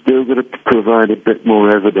says you've still got to provide a bit more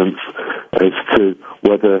evidence as to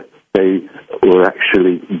whether they were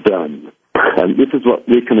actually done. And this is what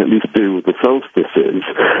we can at least do with the solstices,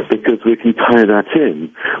 because we can tie that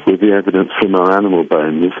in with the evidence from our animal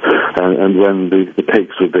bones and when the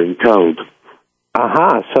pigs were being culled.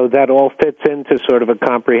 Aha, so that all fits into sort of a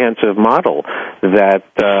comprehensive model that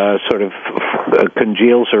sort of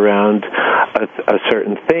congeals around a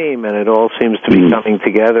certain theme, and it all seems to be coming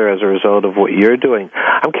together as a result of what you're doing.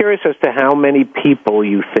 I'm curious as to how many people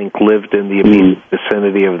you think lived in the immediate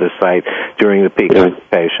vicinity of the site during the peak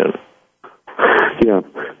occupation. Yeah.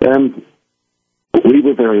 We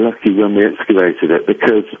were very lucky when we excavated it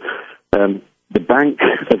because the bank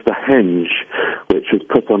of the henge, which was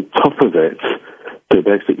put on top of it to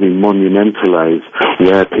basically monumentalize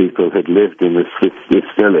where people had lived in this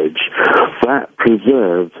village, that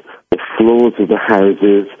preserved the floors of the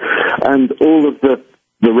houses and all of the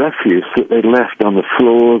refuse that they left on the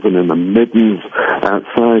floors and in the middens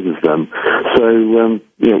outside of them. So, when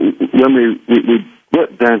we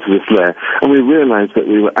worked down to this layer, and we realized that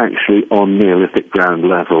we were actually on Neolithic ground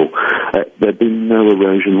level. There'd been no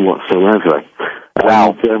erosion whatsoever.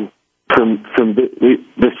 Wow. And from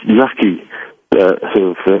this lucky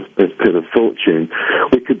sort of bit of fortune,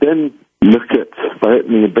 we could then look at, by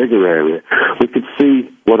opening a bigger area, we could see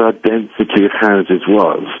what our density of houses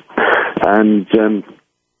was. And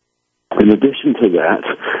in addition to that,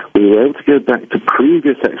 we were able to go back to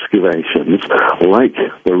previous excavations, like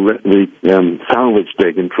the salvage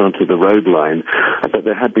dig in front of the road line, but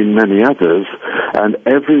there had been many others, and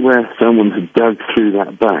everywhere someone had dug through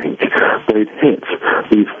that bank, they'd hit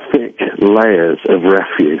these thick layers of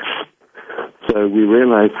refuse. So we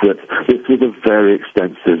realized that this was a very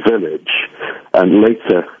extensive village, and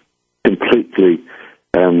later completely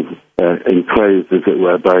enclosed, as it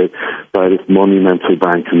were, by this monumental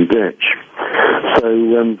bank and ditch.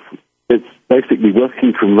 So it's basically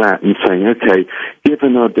working from that and saying, okay,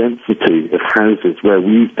 given our density of houses where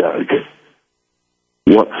we've dug,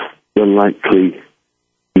 what's the likely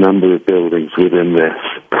number of buildings within this?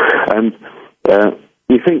 And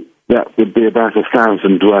we think that would be about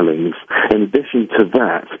 1,000 dwellings. In addition to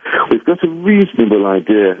that, we've got a reasonable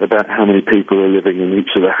idea about how many people are living in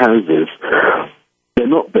each of the houses. They're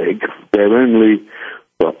not big. They're only,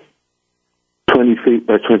 20 feet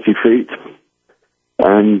by 20 feet.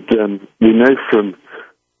 And we know from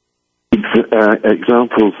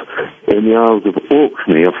examples in the Isles of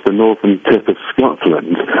Orkney off the northern tip of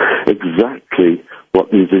Scotland exactly what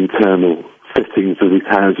these internal fittings of these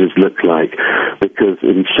houses look like, because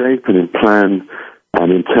in shape and in plan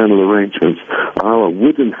and internal arrangements, our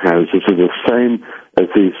wooden houses are the same as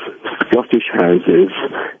these Scottish houses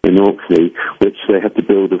in Orkney, which they had to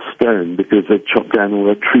build of stone because they chopped down all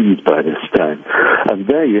their trees by this time. And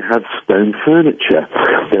there you have stone furniture.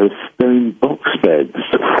 There are stone box beds.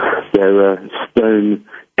 There are stone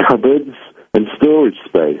cupboards and storage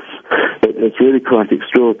space. It's really quite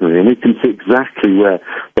extraordinary, and we can see exactly where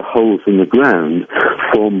the holes in the ground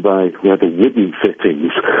formed by where the wooden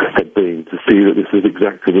fittings had been to see that this is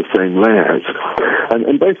exactly the same layout.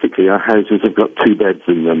 And basically our houses have got two beds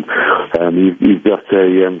in them. You've got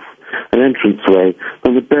an entranceway,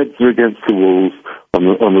 and the beds are against the walls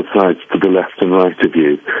on the sides to the left and right of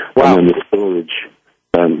you. Wow. And then the storage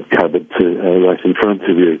cupboard right in front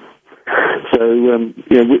of you. So,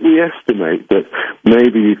 we estimate that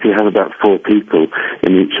maybe you could have about 4 people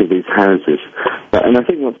in each of these houses. And I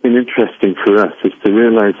think what's been interesting for us is to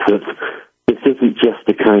realize that this isn't just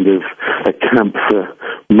a kind of a camp for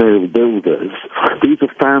male builders. These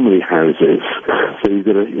are family houses. So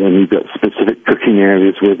you've got specific cooking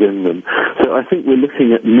areas within them. So I think we're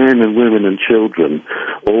looking at men and women and children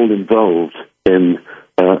all involved in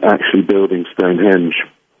actually building Stonehenge.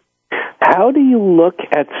 How do you look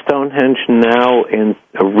at Stonehenge now in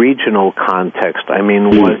a regional context? I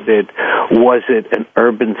mean, was it an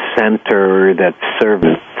urban center that served,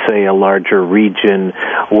 say, a larger region?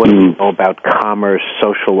 What do you know about commerce,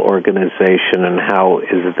 social organization, and how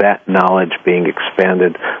is that knowledge being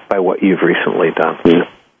expanded by what you've recently done? Yeah.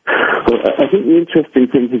 Well, I think the interesting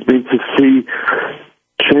thing has been to see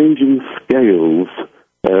changing scales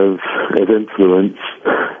of influence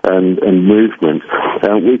and movement.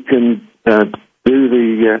 We can do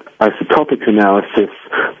the isotopic analysis,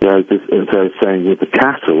 as I was saying, with the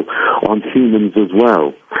cattle, on humans as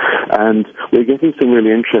well. And we're getting some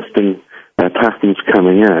really interesting patterns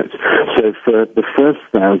coming out. So for the first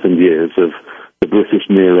 1,000 years of the British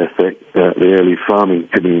Neolithic, the early farming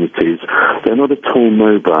communities, they're not at all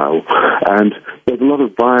mobile. And there's a lot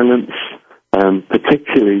of violence,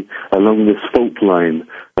 particularly along this fault line,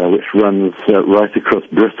 which runs right across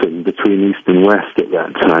Britain between east and west at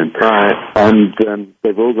that time. Right. And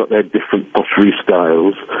they've all got their different pottery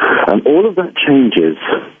styles. And all of that changes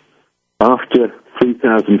after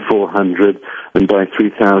 3,400 and by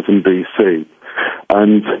 3000 BC.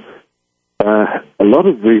 And a lot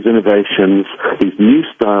of these innovations, these new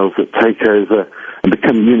styles that take over and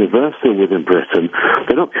become universal within Britain,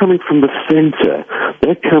 they're not coming from the centre.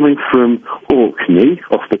 They're coming from Orkney,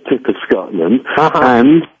 off the tip of Scotland,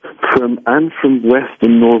 and from west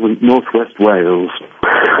and northwest Wales.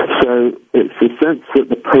 So it's the sense that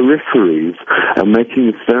the peripheries are making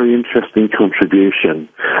this very interesting contribution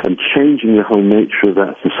and changing the whole nature of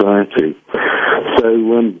that society.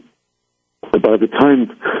 So by the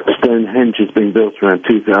time Stonehenge is being built around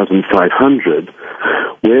 2,500,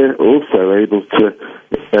 we're also able to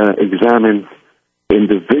examine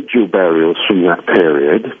individual burials from that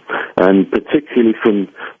period, and particularly from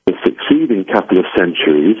the succeeding couple of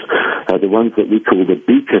centuries, the ones that we call the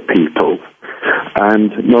Beaker people.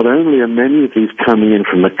 And not only are many of these coming in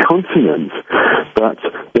from the continent, but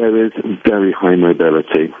there is very high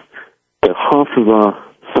mobility. So half of our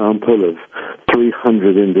sample of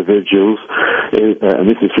 300 individuals, and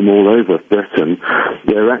this is from all over Britain,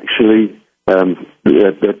 they're actually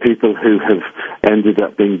they're people who have ended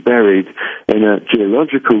up being buried in a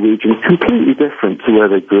geological region completely different to where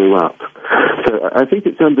they grew up. So I think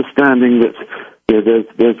it's understanding that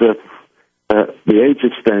the age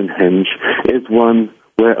of Stonehenge is one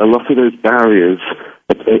where a lot of those barriers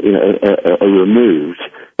are removed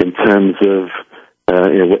in terms of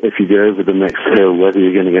if you go over the next hill, whether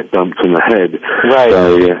you're going to get bumped on the head by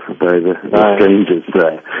the strangers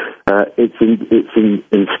there. It's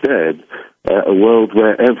instead a world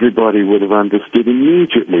where everybody would have understood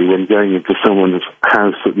immediately when going into someone's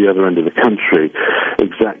house at the other end of the country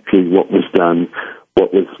exactly what was done,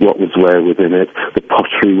 what was where within it. The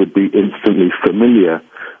pottery would be instantly familiar.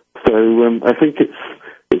 So I think it's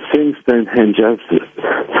seeing Stonehenge as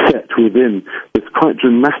set within this quite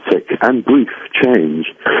dramatic and brief change,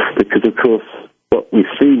 because of course what we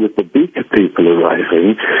see with the Beaker people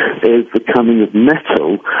arriving is the coming of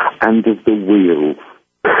metal and of the wheel.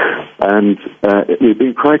 And we've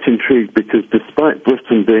been quite intrigued because despite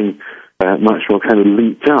Britain being much more kind of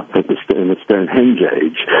linked up in the Stonehenge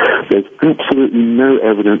age, there's absolutely no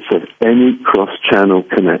evidence of any cross-channel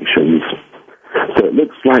connections. So it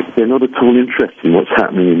looks like they're not at all interested in what's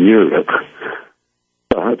happening in Europe.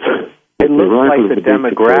 But it looks like the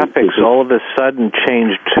demographics all of a sudden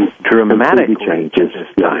changed dramatically at this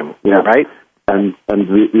time, right? And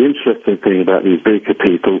the interesting thing about these Beaker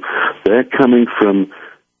people, they're coming from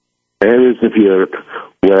areas of Europe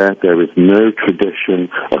where there is no tradition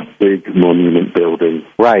of big monument building.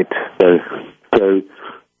 Right. So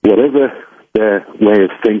whatever their way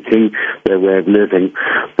of thinking, their way of living,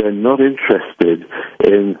 they're not interested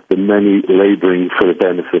in the many labouring for the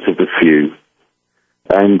benefit of the few.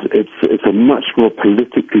 And it's a much more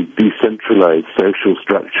politically decentralized social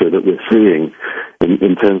structure that we're seeing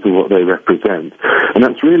in terms of what they represent. And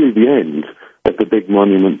that's really the end of the big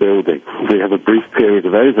monument building. We have a brief period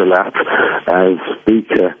of overlap as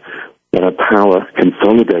Beaker power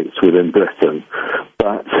consolidates within Britain.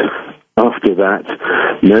 But after that,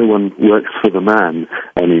 no one works for the man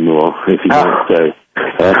anymore, if you might say.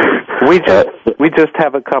 We just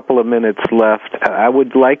have a couple of minutes left. I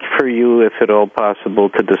would like for you, if at all possible,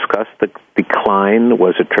 to discuss the decline.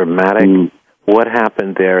 Was it dramatic? What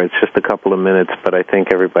happened there? It's just a couple of minutes, but I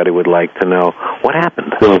think everybody would like to know what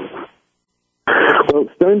happened. Well,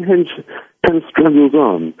 Stonehenge kind of struggles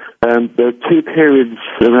on. There are two periods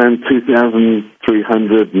around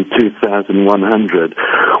 2300 and 2100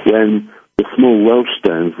 when the small Welsh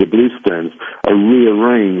stones, the blue stones, are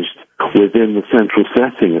rearranged within the central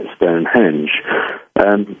setting at Stonehenge.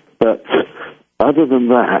 But other than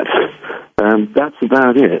that, that's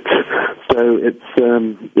about it. So it's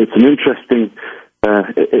an interesting,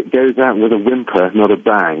 it goes out with a whimper, not a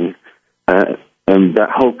bang. And that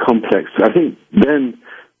whole complex, I think then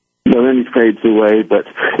not only fades away, but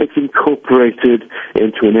it's incorporated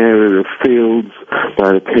into an area of fields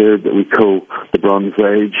by the period that we call the Bronze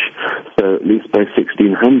Age. So at least by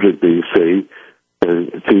 1600 BC,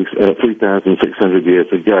 3,600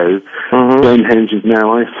 years ago, Stonehenge is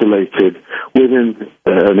now isolated within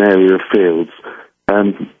an area of fields.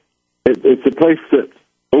 It's a place that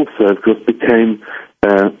also, of course, became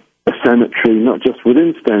a cemetery, not just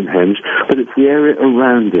within Stonehenge, but it's the area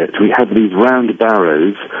around it. We have these round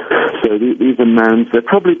barrows, so these are mounds. They're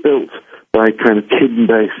probably built by kind of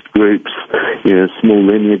kin-based groups, small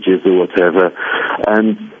lineages or whatever,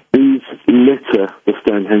 and these litter the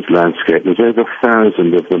Stonehenge landscape. There's over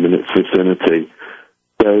 1,000 of them in its vicinity.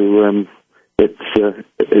 So it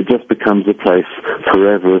just becomes a place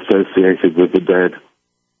forever associated with the dead.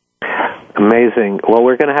 Amazing. Well,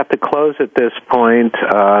 we're going to have to close at this point.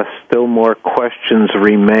 Still more questions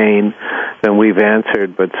remain than we've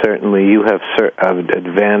answered, but certainly you have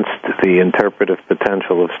advanced the interpretive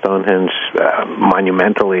potential of Stonehenge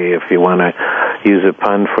monumentally, if you want to use a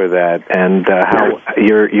pun for that, and how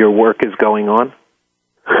your work is going on?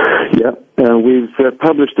 We've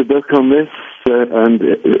published a book on this, and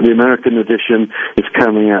the American edition is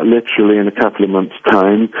coming out literally in a couple of months'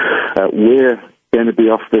 time. We're going to be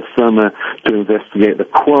off this summer to investigate the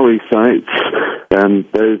quarry sites,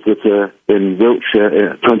 those that are in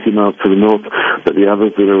Wiltshire, 20 miles to the north, but the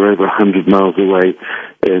others that are over 100 miles away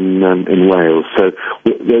in Wales. So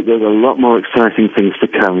there's a lot more exciting things to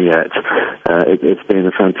come yet. It's been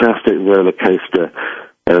a fantastic roller coaster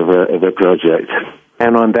of a project.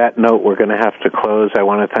 And on that note, we're going to have to close. I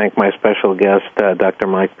want to thank my special guest, Dr.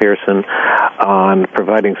 Mike Pearson, on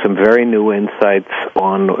providing some very new insights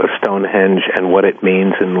on Stonehenge and what it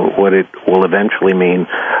means and what it will eventually mean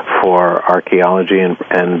for archaeology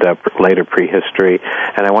and later prehistory.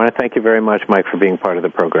 And I want to thank you very much, Mike, for being part of the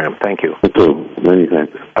program. Thank you. Many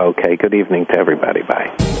thanks. Okay, good evening to everybody. Bye.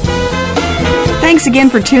 Thanks again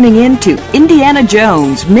for tuning in to Indiana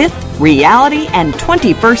Jones, Myth, Reality, and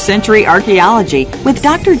 21st Century Archaeology with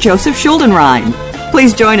Dr. Joseph Schuldenrein.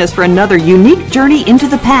 Please join us for another unique journey into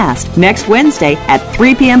the past next Wednesday at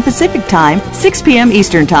 3 p.m. Pacific Time, 6 p.m.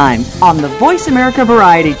 Eastern Time on the Voice America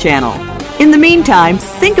Variety Channel. In the meantime,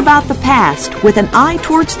 think about the past with an eye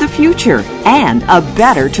towards the future and a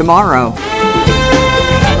better tomorrow.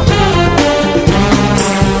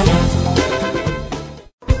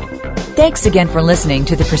 Thanks again for listening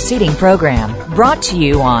to the preceding program, brought to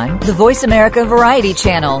you on the Voice America Variety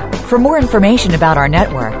Channel. For more information about our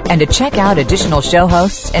network and to check out additional show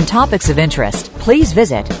hosts and topics of interest, please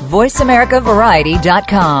visit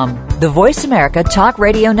voiceamericavariety.com. The Voice America Talk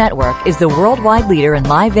Radio Network is the worldwide leader in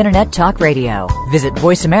live Internet talk radio. Visit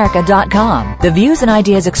voiceamerica.com. The views and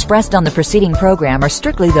ideas expressed on the preceding program are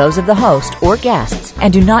strictly those of the host or guests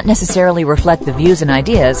and do not necessarily reflect the views and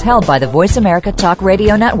ideas held by the Voice America Talk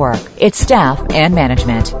Radio Network, its staff, and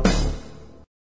management.